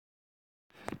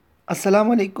السلام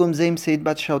علیکم، زه یم سید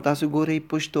بادشاه او تاسو ګورئ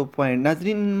پښتو پوینټ.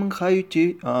 ناظرین موږ ښایو چې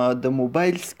د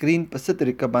موبایل سکرین په څه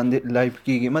طریقه باندې لایو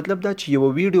کیږي. مطلب دا چې یوه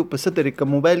ویډیو په څه طریقه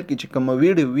موبایل کې چې کومه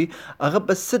ویډیو وي هغه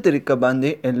په څه طریقه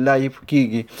باندې لایو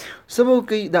کیږي. څه به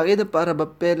وکئ، د هغې دپاره به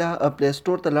پیله پلی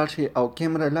سټور ته لاړ شئ او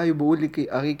کیمرا لایو به ولیکئ.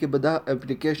 هغې کې به دا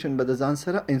اپلیکیشن به د ځان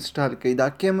سره انسټال کړئ. دا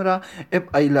کیمرا اف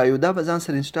آی لایو دا به ځان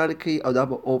سره انسټال کړئ او دا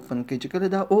به اوپن کړئ. چې کله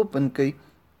دا اوپن کړئ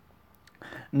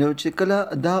نو چې کله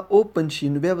دا اوپن شي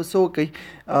نو بیا به څه وکئ،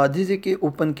 دې ځای کې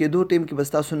اوپن کېدو ټیم کې به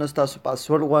ستاسو نه ستاسو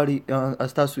پاسورډ غواړي،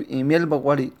 ستاسو ایمیل به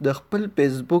غواړي، د خپل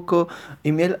فیسبوک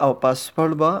ایمیل او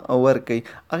پاسورډ به ورکئ.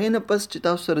 هغې نه پس چې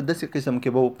تاسو سره داسې قسم کې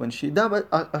به اوپن شي، دا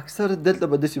به اکثر دلته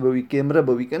به داسې به وي، کیمره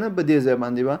به وي که نه، په دې ځای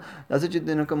باندې به دا زه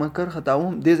چې کومه کرښه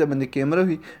تاوم دې ځای باندې کیمره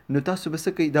وي. نو تاسو به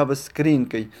څه کوئ، دا به سکرین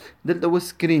کوئ. دلته اوس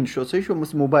سکرین شو، صحیح شو،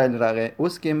 اوس موبایل راغی،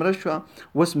 اوس کیمره شوه،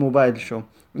 اوس موبایل شو.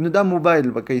 نو دا موبایل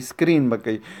به کوئ، سکرین به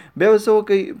کوئ. بیا به څه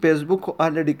وکئ، فیسبوک خو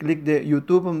الریډي کلیک دی،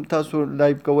 یوټیوب هم تاسو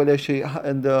لایو کولی شئ،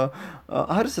 د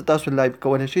هر څه تاسو لایو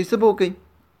کولی شئ. څه به وکئ،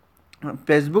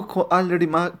 فیسبوک خو الریډي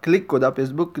ما کلیک کو، دا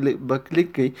فیسبوک به کلیک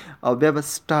کوئ او بیا به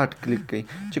سټارټ کلیک کوئ.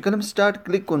 چې کله سټارټ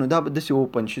کلیک کو نو دا به داسې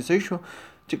اوپن شي، صحیح شو.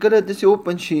 چې کله داسې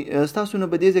اوپن شي ستاسو نه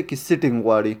به دې ځای کې سیټینګ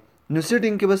غواړي. نو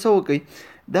سیټینګ کې به څه وکئ،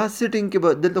 دا سیټینګ کې به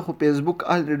دلته خو فیسبوک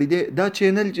الریډي دی، دا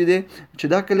چینل چې دی چې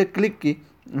دا کله کلیک کړي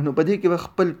نو په دې کې به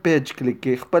خپل پیج کلیک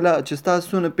کړئ. خپله چې ستاسو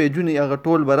څونه پیجونه هغه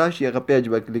ټول به راشي، هغه پیج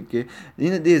به کلیک کړئ.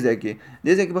 دې ځای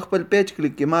کې به خپل پیج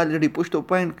کلیک کړئ. ما الریډي پښتو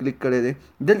پوینټ کلیک کړی دی.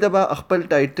 دلته به خپل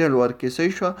ټایټل ورکړئ،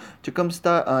 صحیح شوه. چې کوم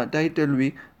ستا ټایټل وي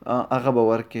هغه به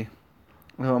ورکړئ.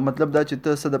 مطلب دا چې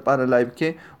ته څه دپاره لایو کې،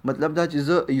 مطلب دا چې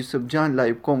زه یوسف جان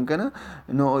لایو کوم که نه،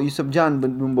 نو یوسف جان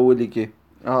نوم به ولیکې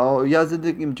او یا زه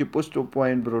درکړم چې پښتو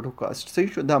پوینټ براډکاسټ، صحیح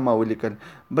شو، دا ما ولیکل.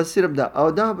 بس صرف دا. او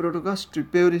دا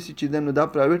براډکاسټ پیوریسي چې ده نو دا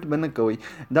پرایویټ به نه کوئ،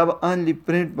 دا به آنلی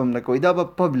پرنټ به هم نه کوئ، دا به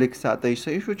پبلیک ساتئ،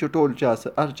 صحیح شو، چې ټول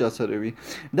هر چا سره وي.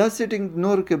 دا سیټینګ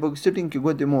نور کې به سیټینګ کې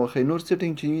ګوتې مه وهئ، نور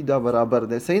سیټینګ چې وي دا برابر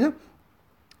دی، صحیح ده.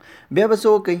 بیا به څه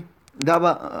وکئ، دا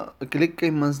به کلیک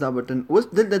کوئ منځ دا بټن. اوس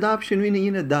دلته دا اپشن وینئ،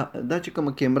 دا چې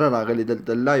کومه کیمره راغلې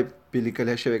دلته لایو پې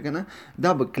لیکلی شوی که نه،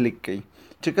 دا به کلیک کوئ.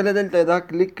 چې کله دلته دا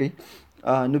کلیک کوئ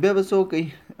نو بیا به څه وکئ،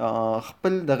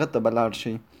 خپل دغه ته به لاړ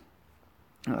شئ،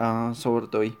 څه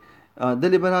ورته وایي،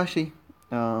 دلې به راشئ.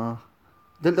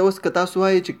 دلته اوس که تاسو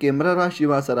وایئ چې کیمره راشي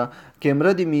ما سره،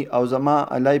 کیمره دې وي او زما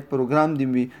لایو پروګرام دې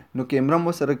وي، نو کیمره هم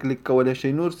ورسره کلیک کولی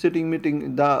شئ. نور سیټینګ میټینګ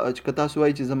دا چې که تاسو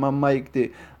وایئ چې زما مایک دې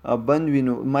بند وي،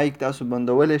 نو مایک تاسو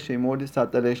بندولی شئ، موډ یې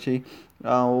ساتلی شئ.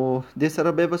 او دې سره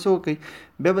بیا به څه وکئ،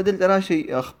 بیا به دلته راشئ،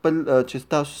 خپل چې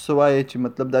تاسو څه وایئ چې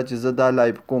مطلب دا چې زه دا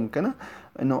لایو کوم که نه،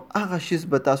 نو هغه شیز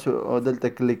به تاسو دلته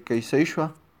کلیک کوئ، صحیح شوه.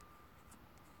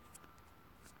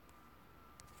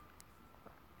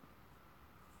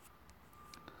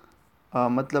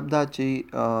 مطلب دا چې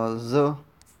زه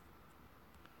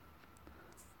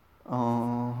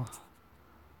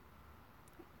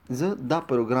دا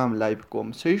پروګرام لایو کوم،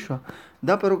 صحیح شوه.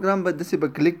 دا پروګرام به داسې به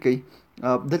کلیک کوئ،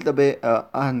 دلته به یې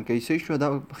آن کوئ، صحیح شوه. دا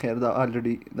خیر دا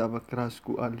الریډي دا به کراس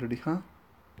کو الریډي، ښه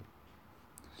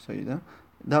صحیح ده.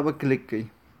 دا به کلیک کوئ،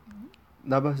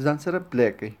 دا به ځان سره پلی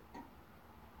کوئ،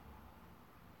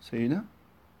 صحیح ده.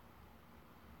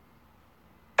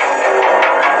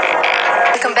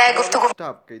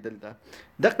 سټاپ کوئ دلته،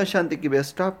 دغه شانتې کې بیا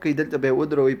سټاپ کوئ، دلته به یې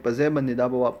ودروئ په ځای باندې، دا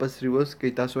به واپس ریورس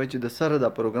کوئ. تاسو وایئ چې د سره دا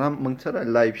پروګرام موږ سره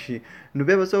لایو شي، نو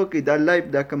بیا به څه وکئ، دا لایو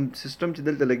دا کوم سیسټم چې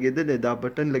دلته لګېدلی، دا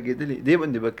بټن لګېدلی، دې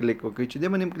باندې به کلیک وکئ. چې دې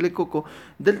باندې کلیک وکړو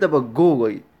دلته به ګو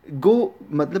وایي. ګو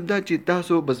مطلب دا چې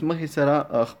تاسو بس مخې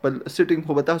سره خپل سیټینګ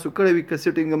خو به تاسو کړی وي، که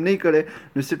سیټینګ هم نه یې کړی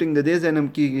نو سیټینګ د دې ځای نه هم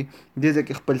کېږي. دې ځای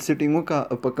کې خپل سیټینګ وکړه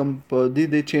په کوم په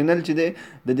دې چینل چې دی،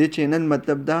 د دې چینل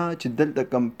مطلب دا چې دلته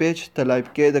کوم پیج ته لایو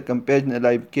کې، د کوم پیج نه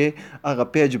لایو کې هغه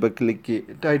پیج به کلیک کړي.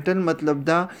 ټایټل مطلب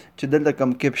دا چې دلته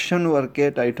کوم کیپشن ورکې،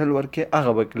 ټایټل ورکې،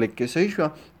 هغه به کلیک کړي، صحیح شوه.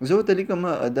 زه ورته لیکم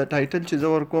د ټایټل چې زه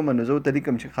ورکوم، نو زه ورته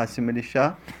لیکم چې قاسم علي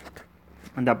شاه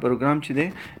دا پروګرام چې دی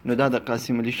نو دا د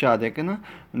قاسم علي شاه دی که نه،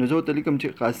 نو زه ورته لیکم چې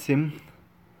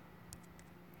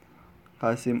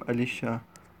قاسم علي شاه،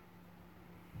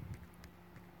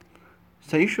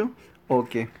 صحیح شو،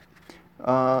 اوکې.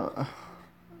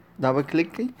 دا به کلیک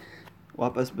کوئ،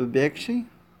 واپس به بیک شئ.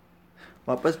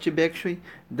 واپس چې بیک شوئ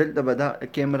دلته به دا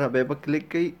کیمره بیا به کلیک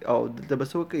کوئ او دلته به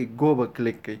څه وکئ، ګو به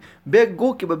کلیک کوئ. بیا ګو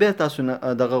کې به بیا تاسو نه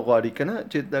دغه غواړي که نه،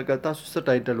 چې دغه تاسو څه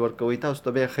ټایټل ورکوئ، تاسو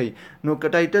ته بیا ښیي. نو که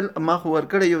ټایټل ما خو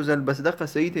ورکړی یو ځل، بس دغه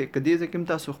صحیح دی. که دې ځای کې هم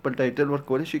تاسو خپل ټایټل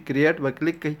ورکولی شئ، کریټ به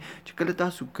کلیک کوئ. چې کله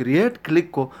تاسو کریټ کلیک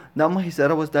کو، دا مخې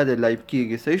سره اوس دا د لایو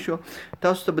کېږي، صحیح شو.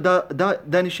 تاسو ته به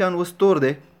دا نشان اوس تور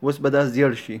دی، اوس به دا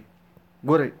زیړ شي،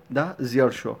 ګورئ دا زیړ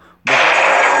شو.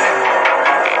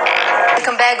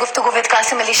 Welcome back गुफ्तगू विद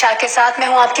कासिम अली शाह के साथ। मैं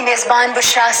हूं आपकी मेजबान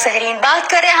बुशरा सहरीन। बात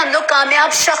कर रहे हैं हम लोग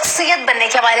कामयाब शख्सियत बनने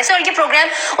के हवाले से, और ये प्रोग्राम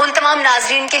उन तमाम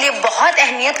नाजरीन के लिए बहुत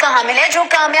अहमियत का हामिल है जो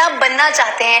कामयाब बनना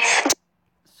चाहते हैं।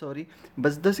 सॉरी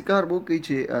बस दاسې کار به وکړئ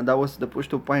چې دا اوس د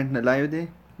پوښتو پوینټ نه لایو دی،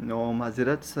 نو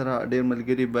معذرت سره ډېر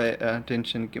ملګري به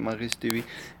ټینشن کې مغیستې وي،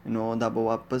 نو دا به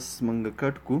واپس موږ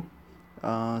کټ کو.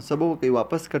 څه به وکړئ،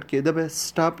 واپس کټ کېده به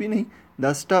سټاپ یې نه،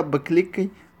 دا سټاپ به کلیک کوئ،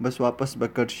 بس واپس به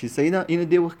کټ شي. صحیح ده. اینه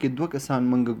دې وخت کې 2 کسان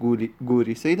موږ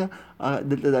ګوري. صحیح ده.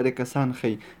 دلته دا کسان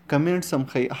ښیي، کمنټس هم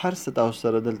ښیي، هر څه تاسو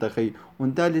سره دلته ښیي.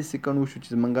 39 سیکنډ وشو چې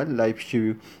زموږ لایف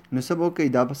شوي، نو څه به وکړئ،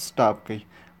 دا به سټاپ کوئ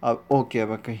او اوکې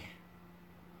به کوئ،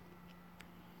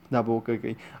 دا به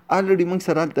وکړئ. الریډي موږ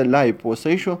سره هلته لایف و.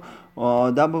 صحیح شو.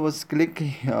 دا به بس کلیک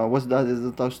کوئ. اوس دا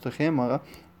زه تاسو ته ښیم، هغه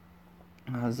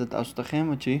زه تاسو ته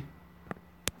ښیم چې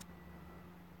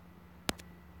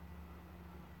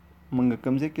موږ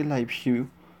کوم ځای کې لایف شوي،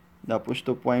 دا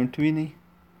پوښتو پوینټ وینئ،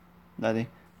 دا دی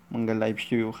موږ لایف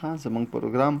شوي وو. ښه زموږ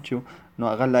پروګرام چې نو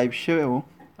هغه لایف شوی و،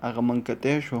 هغه موږ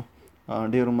کتی شو،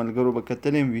 ډېرو ملګرو به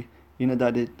کتلی هم وي. اینه دا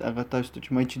دی هغه تاسو ته چې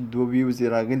مای چې 2 ویوز یې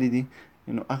راغلي دي،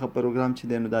 نو هغه پروګرام چې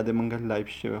دی نو دا دی موږ لایف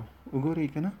شوی و. وګورئ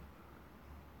که نه،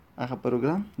 هغه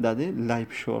پروګرام دا دی لایف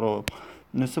شروع.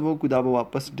 نو څه به وکړو، دا به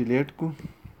واپس ډیلیټ کړو.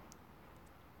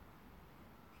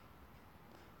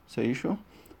 صحیح شو.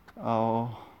 او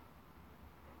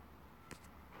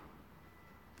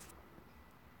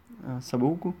څه به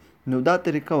وکړو، نو دا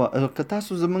طریقه وه. که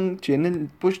تاسو زموږ چینل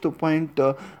پوښتو پوینټ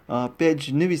پیج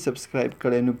نه وي سبسکرایب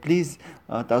کړی، نو پلیز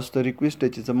تاسو ته ریکویسټ دی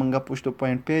چې زموږ پوښتو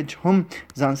پوینټ پیج هم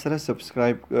ځان سره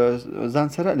سبسکرایب، ځان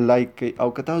سره لایک کړئ. او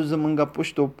که تاسو زموږ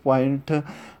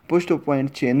پوښتو پوینټ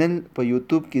چینل په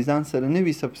یوټیوب کې ځان سره نه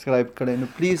وي سبسکرایب کړی،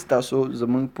 نو پلیز تاسو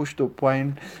زموږ پوښتو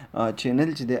پوینټ چینل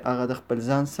چې دی هغه د خپل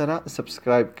ځان سره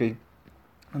سبسکرایب کړئ.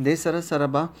 دې سره سره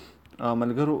به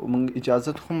ملګرو موږ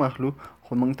اجازت هم اخلو،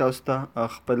 خو موږ تاسو ته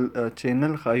خپل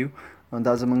چینل ښایو.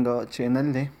 دا زموږ چینل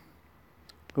دی.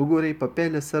 وګورئ په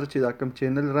پیله سر چې دا کوم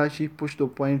چینل راشي پوښتو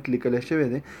پوینټ لیکلی شوی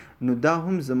دی، نو دا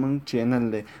هم زموږ چینل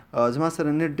دی. زما سره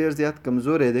نیټ ډېر زیات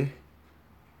کمزوری دی،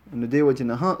 نو دې وجې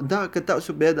نه دا که تاسو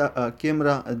بیا د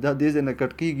کیمرا دا دې ځای نه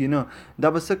کټ کېږي نه، دا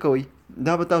به څه کوئ،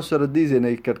 دا به تاسو سره دې ځای نه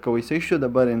یې کټ کوئ. صحیح شو.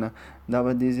 د برې نه دا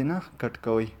به دې ځای نه کټ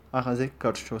کوئ، هغه ځای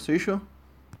کټ شو. صحیح شو.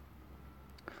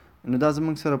 نو دا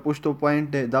زموږ سره پوښتو پوینټ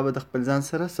دی، دا به د خپل ځان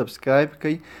سره سبسکرایب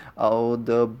کوئ، او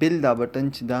د بیل دا بټن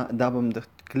چې دا به هم د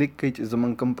کلیک کوئ چې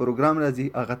زموږ کوم پروګرام راځي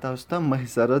هغه تاسو ته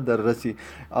مخې سره در رسي.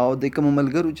 او د کومو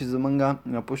ملګرو چې زموږ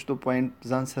پوښتو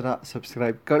پوینټ ځان سره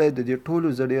سبسکرایب کړی، د دې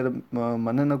ټولو زه ډېره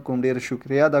مننه کوم، ډېره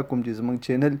شکریه ادا کوم چې زموږ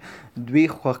چینل دوی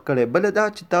خوښ کړی. بله دا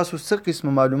چې تاسو څه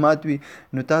قسمه معلومات وي،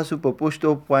 نو تاسو په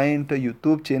پوښتو پوینټ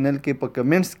یوټیوب چینل کې په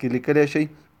کمنټس کې لیکلی شئ،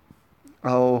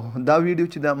 او دا ویډیو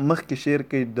چې دا مخکې شیر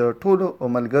کړئ د ټولو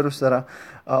ملګرو سره،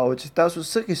 او چې تاسو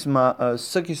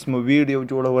څه قسمه ویډیو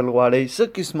جوړول غواړئ،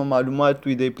 څه قسمه معلومات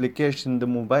وي د اپلیکیشن د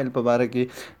موبایل په باره کې،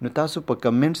 نو تاسو په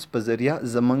کمنټس په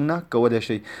ذریعه زموږ نه کولی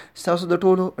شئ. ستاسو د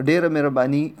ټولو ډېره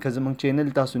مهرباني. که زموږ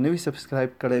چینل تاسو نه وي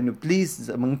سبسکرایب کړی، نو پلیز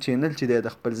زموږ چینل چې دی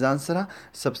د خپل ځان سره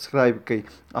سبسکرایب کړئ،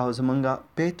 او زموږ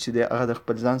پیج چې دی هغه د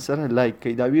خپل ځان سره لایک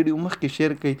کړئ. دا ویډیو مخکې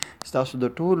شیر کړئ. ستاسو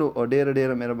د ټولو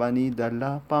ډېره مهرباني. د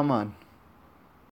الله په امان.